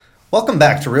Welcome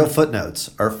back to Real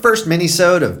Footnotes, our first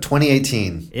minisode of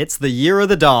 2018. It's the year of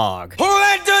the dog. Who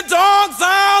let the dogs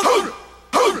out?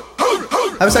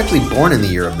 I was actually born in the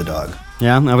year of the dog.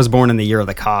 Yeah, I was born in the year of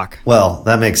the cock. Well,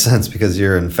 that makes sense because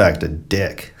you're in fact a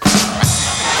dick.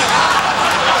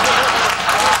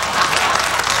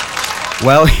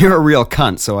 Well, you're a real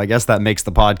cunt, so I guess that makes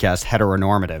the podcast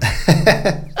heteronormative.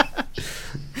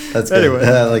 That's good. Anyway,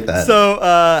 I like that. So,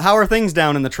 how are things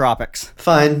down in the tropics?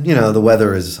 Fine. You know, the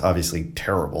weather is obviously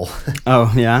terrible.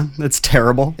 Oh, yeah? It's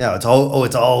terrible? Yeah, it's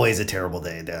always a terrible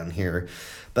day down here.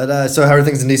 But, so how are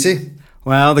things in D.C.?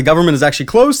 Well, the government is actually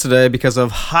closed today because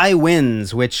of high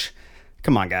winds, which...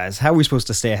 Come on, guys. How are we supposed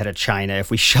to stay ahead of China if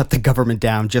we shut the government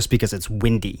down just because it's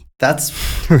windy? That's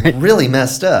really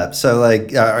messed up. So, like,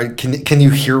 can you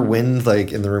hear wind,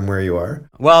 like, in the room where you are?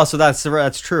 Well, so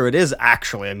that's true. It is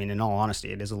actually, I mean, in all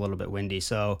honesty, it is a little bit windy.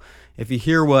 So if you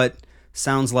hear what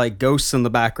sounds like ghosts in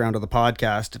the background of the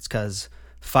podcast, it's because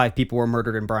 5 people were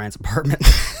murdered in Brian's apartment.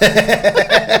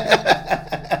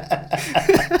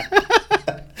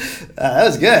 That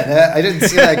was good. I didn't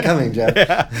see that coming, Jeff.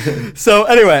 Yeah. So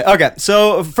anyway, okay.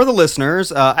 So for the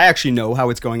listeners, I actually know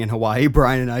how it's going in Hawaii.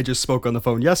 Brian and I just spoke on the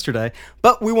phone yesterday,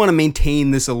 but we want to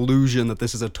maintain this illusion that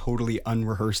this is a totally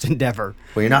unrehearsed endeavor.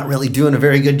 Well, you're not really doing a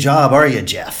very good job, are you,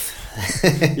 Jeff?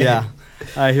 Yeah,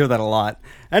 I hear that a lot.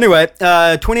 Anyway,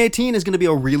 2018 is going to be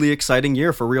a really exciting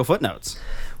year for Real Footnotes.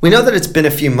 We know that it's been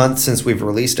a few months since we've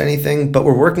released anything, but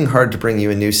we're working hard to bring you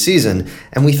a new season,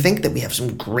 and we think that we have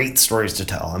some great stories to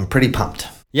tell. I'm pretty pumped.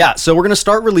 Yeah, so we're going to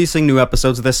start releasing new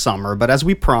episodes this summer, but as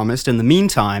we promised, in the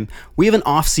meantime, we have an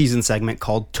off-season segment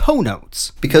called Toe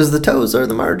Notes. Because the toes are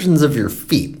the margins of your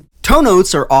feet. Toe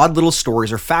Notes are odd little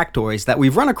stories or factoids that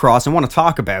we've run across and want to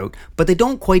talk about, but they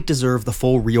don't quite deserve the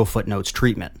full Real Footnotes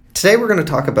treatment. Today we're going to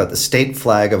talk about the state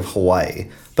flag of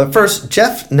Hawaii. But first,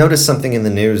 Jeff noticed something in the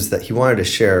news that he wanted to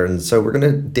share, and so we're going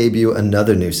to debut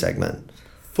another new segment.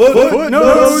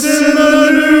 Footnotes in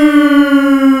the news!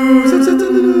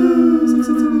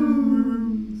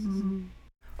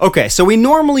 Okay, so we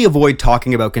normally avoid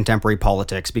talking about contemporary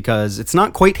politics because it's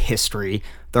not quite history.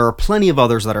 There are plenty of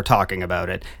others that are talking about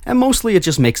it, and mostly it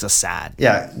just makes us sad.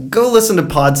 Yeah, go listen to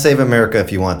Pod Save America if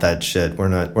you want that shit. We're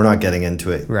not getting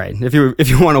into it. Right. If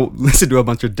you want to listen to a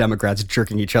bunch of Democrats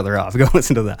jerking each other off, go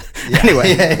listen to that. Yeah, anyway.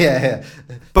 Yeah.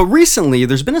 But recently,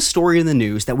 there's been a story in the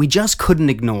news that we just couldn't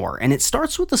ignore, and it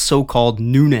starts with the so-called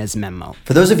Nunes memo.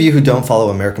 For those of you who don't follow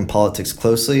American politics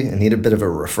closely and need a bit of a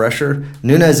refresher,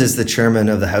 Nunes is the chairman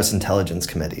of the House Intelligence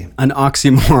Committee. An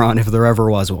oxymoron if there ever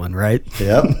was one, right?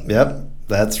 Yep.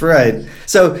 That's right.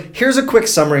 So here's a quick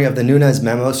summary of the Nunes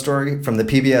memo story from the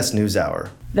PBS NewsHour.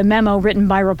 The memo, written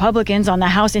by Republicans on the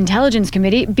House Intelligence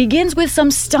Committee, begins with some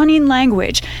stunning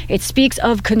language. It speaks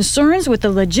of concerns with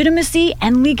the legitimacy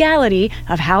and legality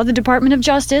of how the Department of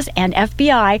Justice and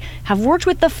FBI have worked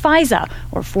with the FISA,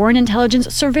 or Foreign Intelligence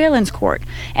Surveillance Court,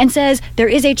 and says there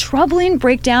is a troubling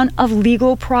breakdown of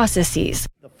legal processes.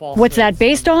 What's that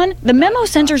based on? The memo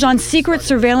centers on secret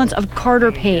surveillance of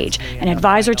Carter Page, an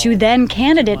advisor to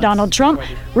then-candidate Donald Trump.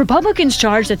 Republicans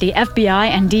charge that the FBI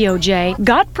and DOJ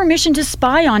got permission to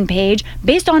spy on Page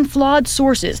based on flawed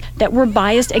sources that were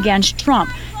biased against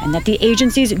Trump, and that the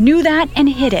agencies knew that and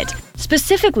hid it.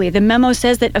 Specifically, the memo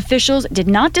says that officials did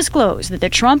not disclose that the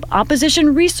Trump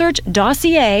opposition research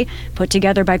dossier, put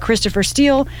together by Christopher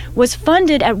Steele, was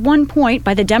funded at one point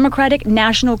by the Democratic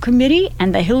National Committee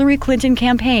and the Hillary Clinton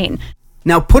campaign.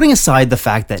 Now, putting aside the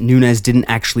fact that Nunes didn't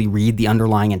actually read the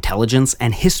underlying intelligence,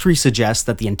 and history suggests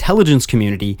that the intelligence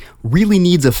community really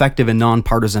needs effective and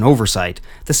nonpartisan oversight,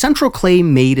 the central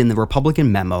claim made in the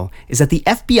Republican memo is that the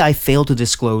FBI failed to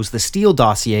disclose the Steele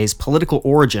dossier's political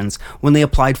origins when they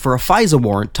applied for a FISA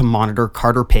warrant to monitor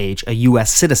Carter Page, a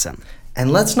U.S. citizen.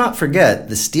 And let's not forget,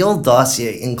 the Steele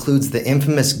dossier includes the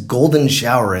infamous Golden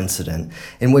Shower incident,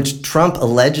 in which Trump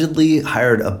allegedly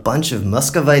hired a bunch of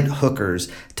Muscovite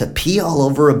hookers to pee all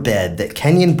over a bed that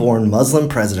Kenyan-born Muslim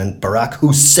President Barack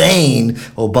Hussein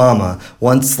Obama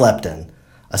once slept in.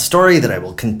 A story that I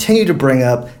will continue to bring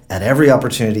up at every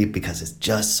opportunity because it's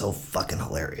just so fucking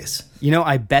hilarious. You know,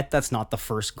 I bet that's not the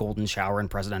first golden shower in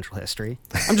presidential history.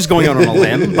 I'm just going out on a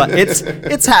limb, but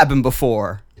it's happened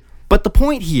before. But the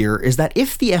point here is that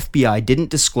if the FBI didn't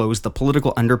disclose the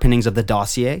political underpinnings of the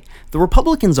dossier, the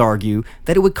Republicans argue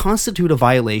that it would constitute a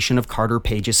violation of Carter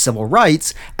Page's civil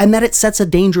rights and that it sets a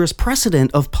dangerous precedent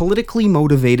of politically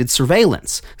motivated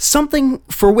surveillance, something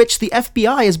for which the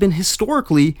FBI has been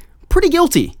historically pretty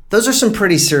guilty. Those are some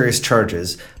pretty serious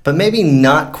charges, but maybe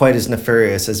not quite as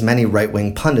nefarious as many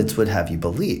right-wing pundits would have you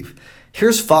believe.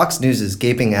 Here's Fox News'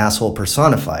 gaping asshole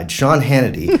personified, Sean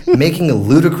Hannity, making a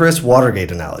ludicrous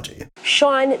Watergate analogy.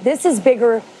 Sean, this is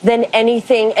bigger than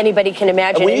anything anybody can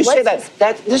imagine. When you say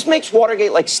that this makes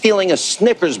Watergate like stealing a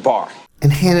Snickers bar.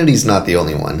 And Hannity's not the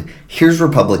only one. Here's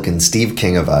Republican Steve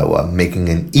King of Iowa making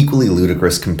an equally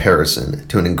ludicrous comparison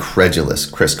to an incredulous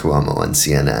Chris Cuomo on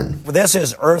CNN. This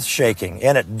is earth-shaking,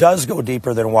 and it does go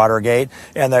deeper than Watergate,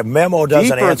 and the memo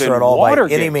doesn't answer it all by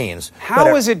any means.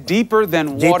 How is it deeper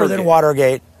than Watergate? Deeper than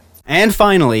Watergate. And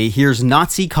finally, here's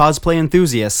Nazi cosplay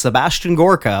enthusiast Sebastian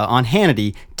Gorka on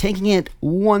Hannity taking it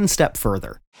one step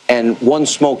further. And one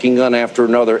smoking gun after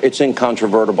another, it's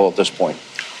incontrovertible at this point.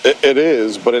 It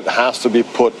is, but it has to be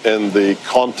put in the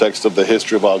context of the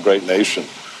history of our great nation.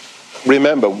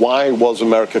 Remember, why was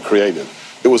America created?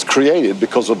 It was created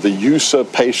because of the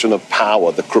usurpation of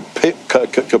power, the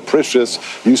capricious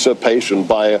usurpation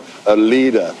by a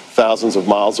leader thousands of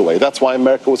miles away. That's why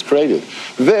America was created.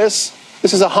 This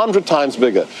is 100 times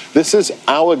bigger. This is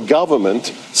our government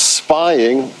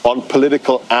spying on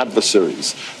political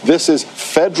adversaries. This is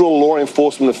federal law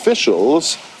enforcement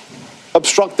officials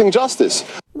obstructing justice.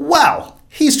 Wow,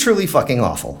 he's truly fucking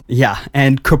awful. Yeah,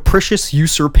 and capricious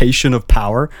usurpation of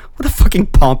power? What a fucking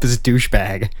pompous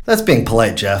douchebag. That's being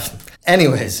polite, Jeff.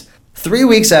 Anyways, 3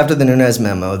 weeks after the Nunes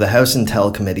memo, the House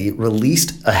Intel Committee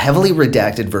released a heavily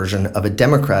redacted version of a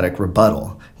Democratic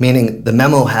rebuttal, meaning the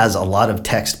memo has a lot of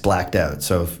text blacked out.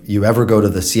 So if you ever go to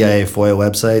the CIA FOIA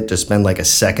website, just spend like a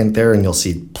second there and you'll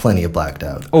see plenty of blacked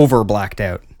out. Over blacked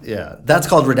out. Yeah, that's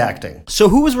called redacting. So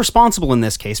who was responsible in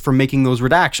this case for making those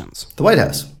redactions? The White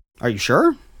House. Are you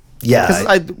sure? Yeah.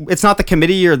 Because it's not the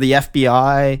committee or the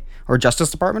FBI or Justice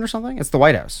Department or something? It's the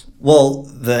White House. Well,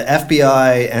 the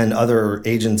FBI and other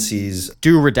agencies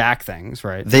do redact things,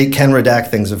 right? They can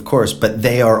redact things, of course, but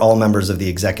they are all members of the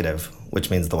executive, which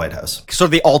means the White House. So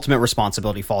the ultimate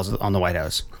responsibility falls on the White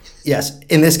House. Yes.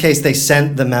 In this case, they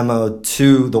sent the memo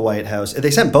to the White House.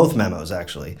 They sent both memos,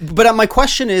 actually. But my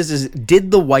question is did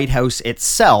the White House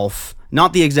itself,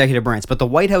 not the executive branch, but the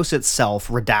White House itself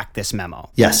redact this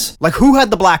memo? Yes. Like, who had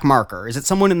the black marker? Is it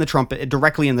someone in the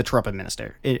directly in the Trump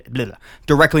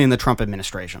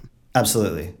administration?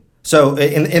 Absolutely. So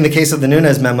in the case of the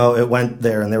Nunes memo, it went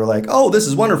there and they were like, oh, this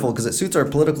is wonderful because it suits our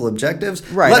political objectives.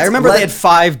 Right. I remember they had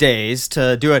 5 days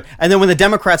to do it. And then when the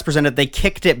Democrats presented, they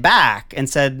kicked it back and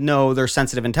said, no, they're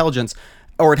sensitive intelligence,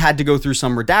 or it had to go through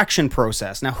some redaction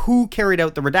process. Now, who carried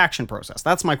out the redaction process?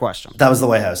 That's my question. That was the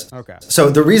White House. Okay.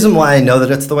 So the reason why I know that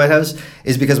it's the White House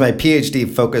is because my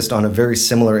PhD focused on a very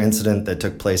similar incident that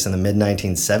took place in the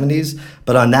mid-1970s.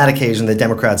 But on that occasion, the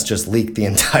Democrats just leaked the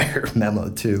entire memo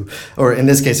too. Or in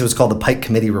this case, it was called the Pike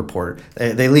Committee Report.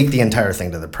 They leaked the entire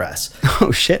thing to the press.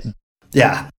 Oh, shit.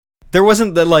 Yeah. There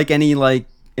wasn't any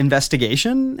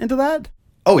investigation into that?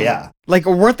 Oh, yeah.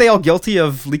 Weren't they all guilty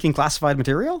of leaking classified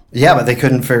material? Yeah, but they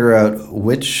couldn't figure out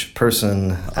which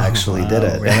person actually did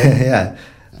it. Really? Yeah.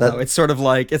 It's sort of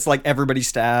it's like everybody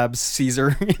stabs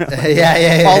Caesar.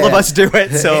 Yeah. All of us do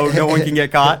it, so no one can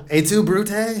get caught. Et tu, Brute?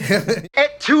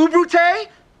 Et tu, Brute?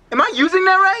 Am I using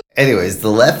that right? Anyways, the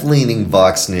left-leaning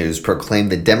Vox News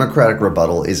proclaimed the Democratic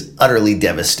rebuttal is utterly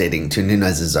devastating to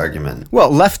Nunes' argument.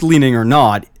 Well, left-leaning or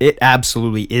not, it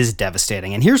absolutely is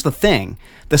devastating. And here's the thing.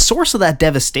 The source of that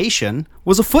devastation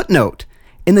was a footnote.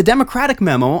 In the Democratic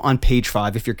memo on page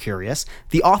 5, if you're curious,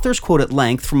 the authors quote at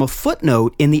length from a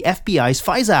footnote in the FBI's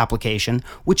FISA application,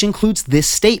 which includes this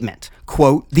statement.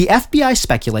 Quote, the FBI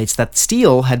speculates that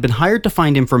Steele had been hired to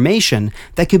find information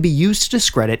that could be used to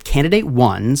discredit candidate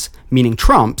one's, meaning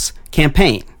Trump's,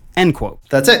 campaign. End quote.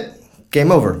 That's it.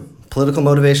 Game over. Political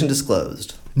motivation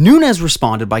disclosed. Nunes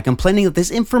responded by complaining that this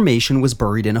information was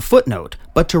buried in a footnote.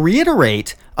 But to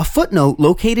reiterate, a footnote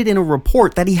located in a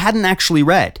report that he hadn't actually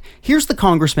read. Here's the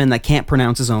congressman that can't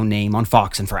pronounce his own name on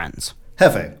Fox and Friends.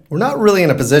 Hefe, we're not really in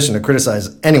a position to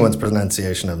criticize anyone's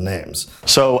pronunciation of names.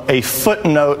 So a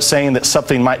footnote saying that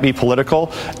something might be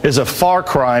political is a far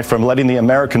cry from letting the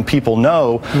American people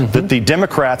know that the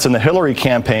Democrats in the Hillary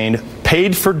campaign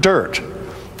paid for dirt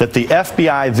that the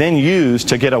FBI then used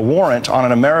to get a warrant on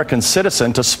an American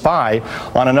citizen to spy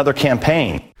on another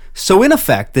campaign. So in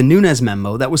effect, the Nunes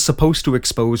memo that was supposed to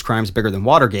expose crimes bigger than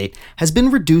Watergate has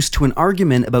been reduced to an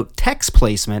argument about text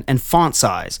placement and font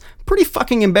size. Pretty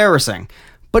fucking embarrassing.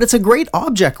 But it's a great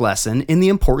object lesson in the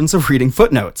importance of reading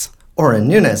footnotes. Or in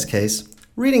Nunes' case,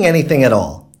 reading anything at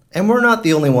all. And we're not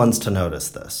the only ones to notice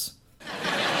this.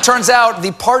 Turns out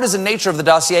the partisan nature of the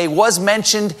dossier was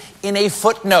mentioned in a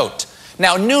footnote.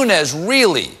 Now, Nunes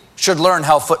really should learn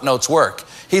how footnotes work.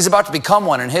 He's about to become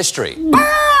one in history.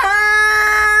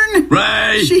 Burn!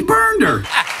 Ray! She burned her.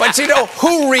 But you know,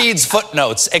 who reads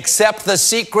footnotes except the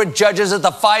secret judges at the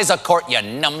FISA court, you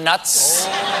numbnuts?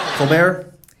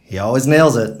 Colbert, he always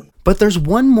nails it. But there's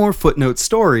one more footnote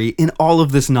story in all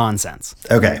of this nonsense.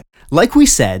 Okay. Like we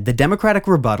said, the Democratic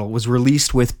rebuttal was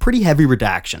released with pretty heavy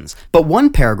redactions, but one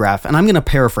paragraph, and I'm going to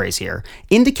paraphrase here,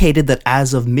 indicated that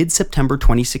as of mid-September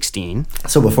 2016,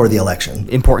 so before the election,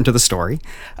 important to the story,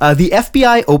 the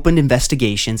FBI opened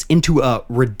investigations into a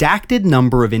redacted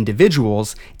number of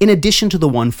individuals in addition to the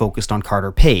one focused on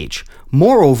Carter Page.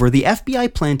 Moreover, the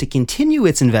FBI planned to continue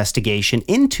its investigation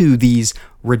into these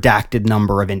redacted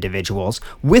number of individuals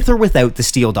with or without the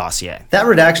Steele dossier. That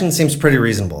redaction seems pretty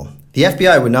reasonable. The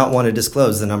FBI would not want to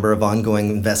disclose the number of ongoing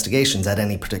investigations at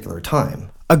any particular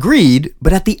time. Agreed,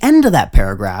 but at the end of that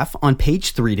paragraph, on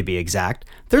page 3 to be exact,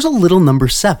 there's a little number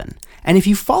 7. And if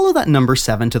you follow that number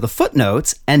 7 to the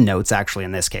footnotes, and notes actually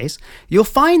in this case, you'll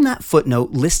find that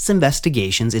footnote lists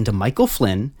investigations into Michael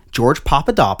Flynn, George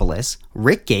Papadopoulos,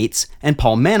 Rick Gates, and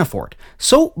Paul Manafort.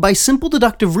 So, by simple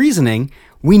deductive reasoning,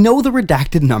 we know the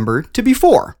redacted number to be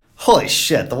 4. Holy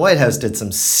shit, the White House did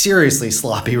some seriously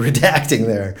sloppy redacting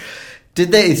there.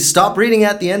 Did they stop reading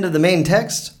at the end of the main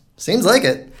text? Seems like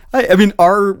it. I mean,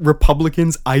 are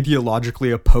Republicans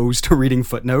ideologically opposed to reading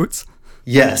footnotes?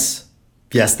 Yes.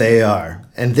 Yes, they are.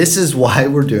 And this is why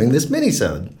we're doing this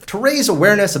minisode, to raise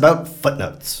awareness about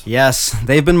footnotes. Yes,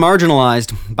 they've been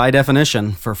marginalized, by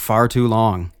definition, for far too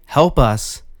long. Help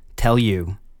us tell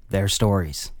you their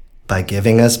stories. By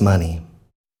giving us money.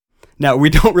 Now,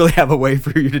 we don't really have a way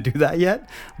for you to do that yet,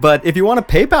 but if you want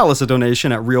to PayPal us a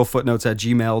donation at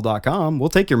realfootnotes@gmail.com, we'll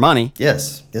take your money.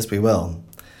 Yes, we will.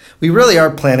 We really are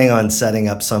planning on setting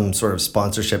up some sort of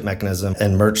sponsorship mechanism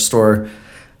and merch store,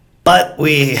 but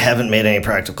we haven't made any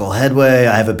practical headway.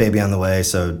 I have a baby on the way,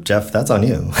 so Jeff, that's on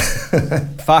you.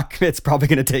 Fuck, it's probably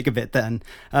going to take a bit then.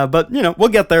 But, we'll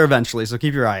get there eventually, so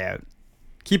keep your eye out.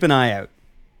 Keep an eye out.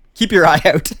 Keep your eye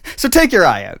out. So take your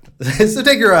eye out. So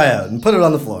take your eye out and put it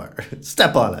on the floor.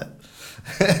 Step on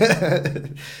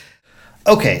it.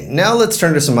 Okay, now let's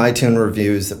turn to some iTunes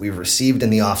reviews that we've received in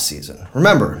the off-season.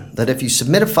 Remember that if you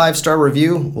submit a 5-star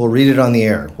review, we'll read it on the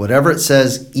air, whatever it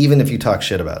says, even if you talk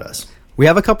shit about us. We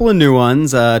have a couple of new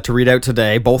ones to read out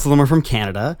today. Both of them are from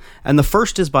Canada. And the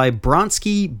first is by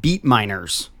Bronski Beat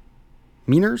Miners.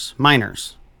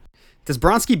 Miners. Does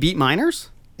Bronski beat miners?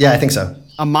 Yeah, I think so.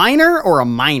 A minor or a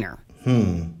minor?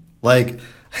 Like,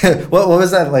 what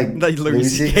was that, like? The Louis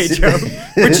C.K. joke,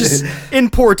 which is in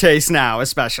poor taste now,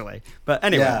 especially. But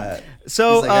anyway, yeah.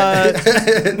 So,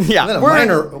 yeah,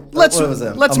 let's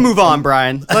move on,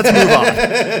 Brian. Let's move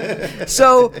on.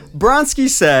 So, Bronski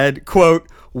said, quote,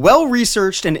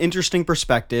 "Well-researched and interesting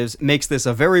perspectives makes this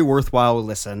a very worthwhile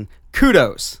listen.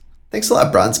 Kudos." Thanks a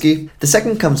lot, Bronski. The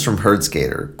second comes from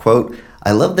Herdskater. Quote,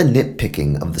 "I love the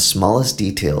nitpicking of the smallest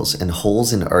details and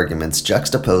holes in arguments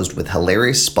juxtaposed with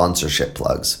hilarious sponsorship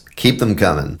plugs. Keep them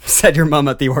coming." Said your mom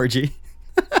at the orgy.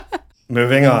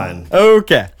 Moving on.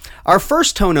 Okay. Our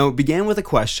first tow note began with a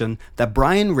question that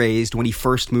Brian raised when he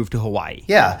first moved to Hawaii.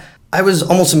 Yeah, I was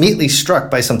almost immediately struck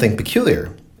by something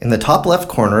peculiar. In the top left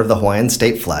corner of the Hawaiian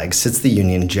state flag sits the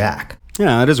Union Jack.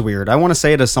 Yeah, it is weird. I want to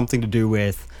say it has something to do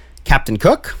with Captain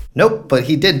Cook? Nope, but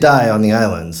he did die on the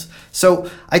islands. So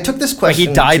I took this question.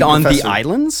 He died on the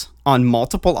islands? On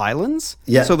multiple islands?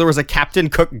 Yeah. So there was a Captain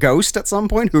Cook ghost at some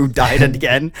point who died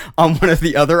again on one of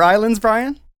the other islands,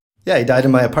 Brian? Yeah, he died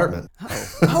in my apartment.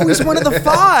 Oh, he's one of the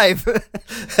 5.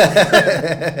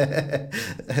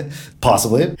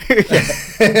 Possibly.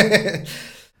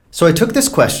 So I took this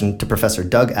question to Professor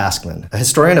Doug Askman, a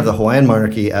historian of the Hawaiian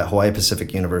monarchy at Hawaii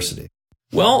Pacific University.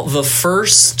 Well, the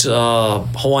first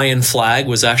Hawaiian flag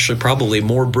was actually probably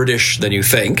more British than you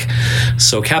think.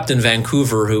 So Captain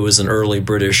Vancouver, who was an early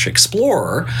British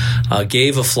explorer,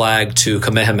 gave a flag to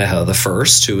Kamehameha I,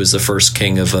 who was the first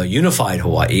king of a unified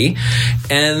Hawaii.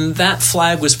 And that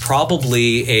flag was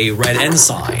probably a red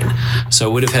ensign. So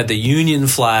it would have had the Union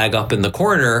flag up in the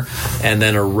corner and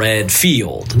then a red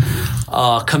field.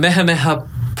 Kamehameha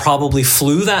probably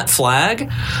flew that flag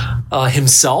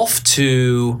himself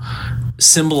to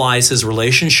symbolize his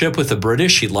relationship with the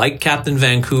British. He liked Captain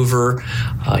Vancouver.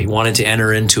 He wanted to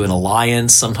enter into an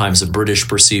alliance. Sometimes the British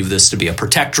perceive this to be a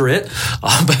protectorate,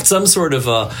 but some sort of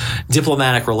a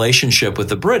diplomatic relationship with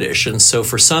the British. And so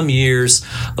for some years,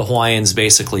 the Hawaiians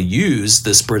basically used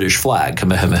this British flag,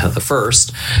 Kamehameha I.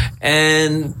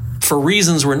 And for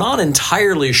reasons we're not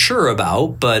entirely sure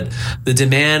about, but the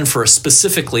demand for a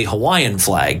specifically Hawaiian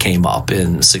flag came up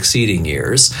in succeeding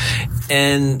years.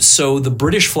 And so the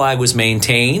British flag was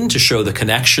maintained to show the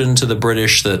connection to the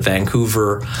British that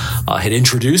Vancouver had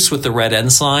introduced with the red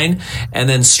ensign. And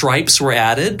then stripes were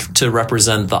added to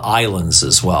represent the islands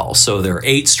as well. So there are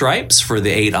 8 stripes for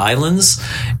the 8 islands.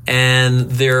 And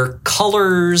their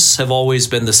colors have always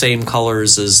been the same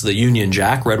colors as the Union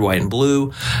Jack, red, white, and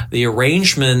blue. The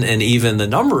arrangement and even the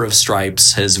number of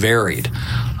stripes has varied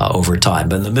over time.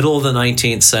 But in the middle of the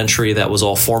 19th century, that was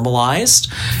all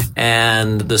formalized.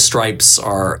 And the stripes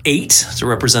are 8 to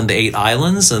represent the 8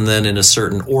 islands, and then in a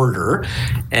certain order.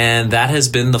 And that has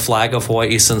been the flag of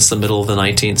Hawaii since the middle of the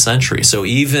 19th century. So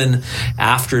even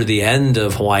after the end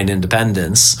of Hawaiian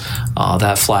independence,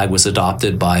 that flag was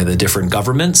adopted by the different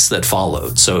governments that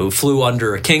followed. So it flew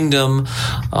under a kingdom,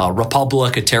 a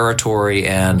republic, a territory,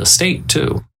 and a state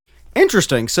too.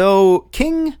 Interesting. So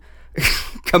King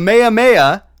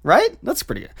Kamehameha, right? That's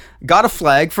pretty good. Got a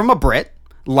flag from a Brit,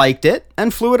 liked it,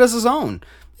 and flew it as his own.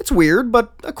 It's weird,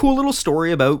 but a cool little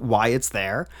story about why it's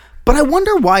there. But I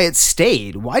wonder why it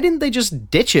stayed. Why didn't they just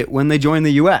ditch it when they joined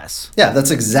the U.S.? Yeah,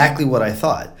 that's exactly what I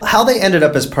thought. How they ended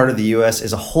up as part of the U.S.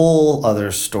 is a whole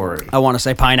other story. I want to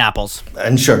say pineapples.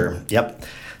 And sugar, yep.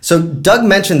 So Doug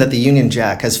mentioned that the Union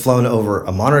Jack has flown over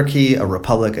a monarchy, a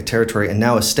republic, a territory, and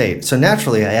now a state. So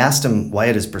naturally, I asked him why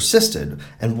it has persisted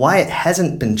and why it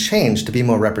hasn't been changed to be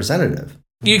more representative.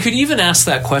 You could even ask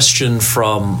that question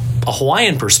from a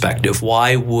Hawaiian perspective.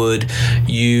 Why would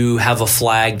you have a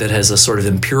flag that has a sort of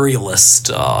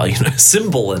imperialist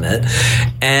symbol in it?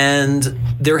 And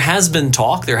there has been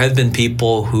talk, there have been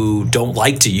people who don't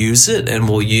like to use it and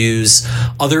will use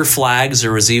other flags.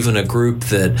 There was even a group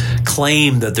that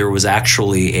claimed that there was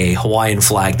actually a Hawaiian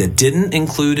flag that didn't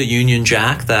include a Union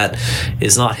Jack. That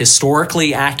is not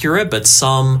historically accurate, but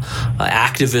some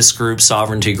activist groups,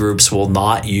 sovereignty groups will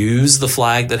not use the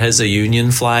flag that has a Union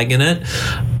flag in it.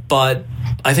 But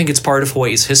I think it's part of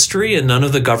Hawaii's history, and none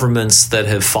of the governments that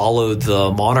have followed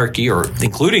the monarchy, or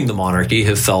including the monarchy,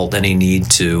 have felt any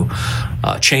need to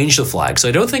change the flag. So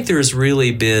I don't think there's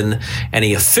really been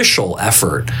any official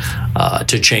effort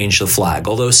to change the flag,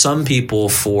 although some people,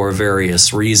 for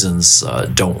various reasons,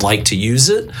 don't like to use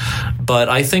it. But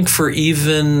I think for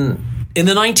even in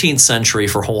the 19th century,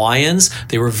 for Hawaiians,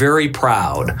 they were very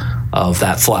proud of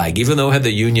that flag. Even though it had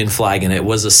the Union flag in it, it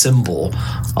was a symbol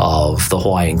of the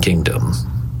Hawaiian kingdom.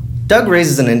 Doug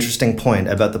raises an interesting point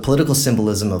about the political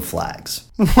symbolism of flags.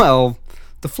 Well,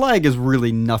 the flag is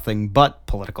really nothing but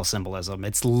political symbolism.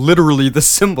 It's literally the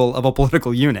symbol of a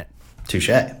political unit.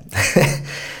 Touché.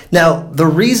 Now, the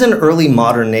reason early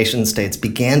modern nation-states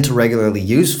began to regularly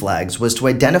use flags was to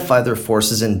identify their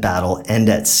forces in battle and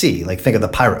at sea. Like, think of the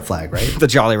pirate flag, right? The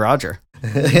Jolly Roger.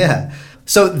 Yeah.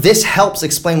 So this helps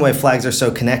explain why flags are so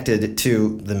connected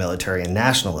to the military and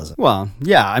nationalism. Well,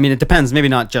 yeah, I mean, it depends. Maybe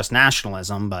not just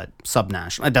nationalism, but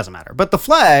subnational. It doesn't matter. But the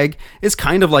flag is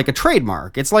kind of like a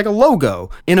trademark. It's like a logo.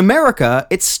 In America,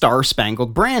 it's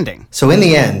star-spangled branding. So in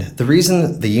the end, the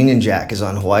reason the Union Jack is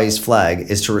on Hawaii's flag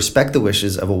is to respect the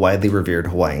wishes of a widely revered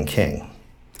Hawaiian king.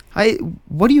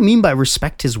 What do you mean by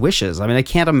respect his wishes? I mean, I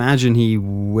can't imagine he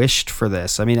wished for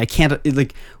this. I mean,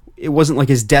 it wasn't like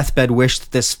his deathbed wish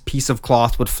that this piece of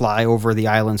cloth would fly over the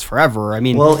islands forever. I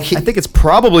mean, I think it's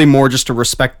probably more just to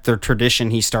respect the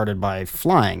tradition he started by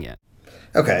flying it.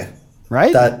 Okay.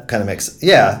 Right? That kind of makes...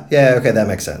 Yeah, okay, that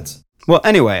makes sense. Well,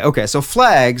 anyway, okay, so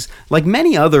flags, like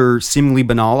many other seemingly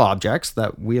banal objects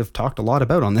that we have talked a lot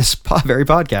about on this very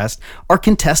podcast, are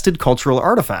contested cultural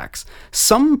artifacts.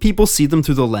 Some people see them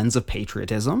through the lens of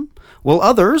patriotism, while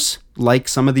others, like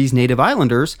some of these native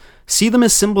islanders, see them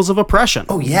as symbols of oppression.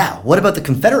 Oh yeah, what about the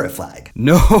Confederate flag?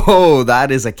 No, that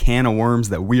is a can of worms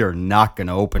that we are not going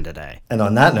to open today. And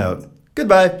on that note,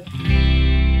 goodbye.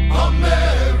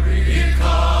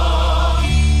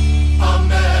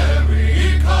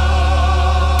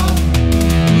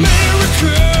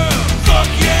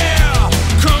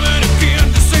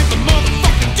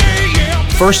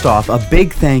 First off, a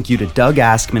big thank you to Doug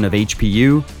Askman of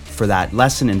HPU for that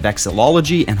lesson in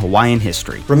vexillology and Hawaiian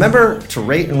history. Remember to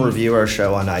rate and review our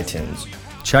show on iTunes.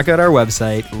 Check out our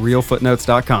website,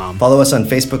 realfootnotes.com. Follow us on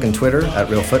Facebook and Twitter at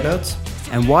Real Footnotes.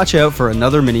 And watch out for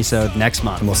another minisode next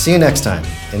month. And we'll see you next time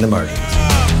in the margins.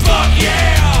 Fuck yeah!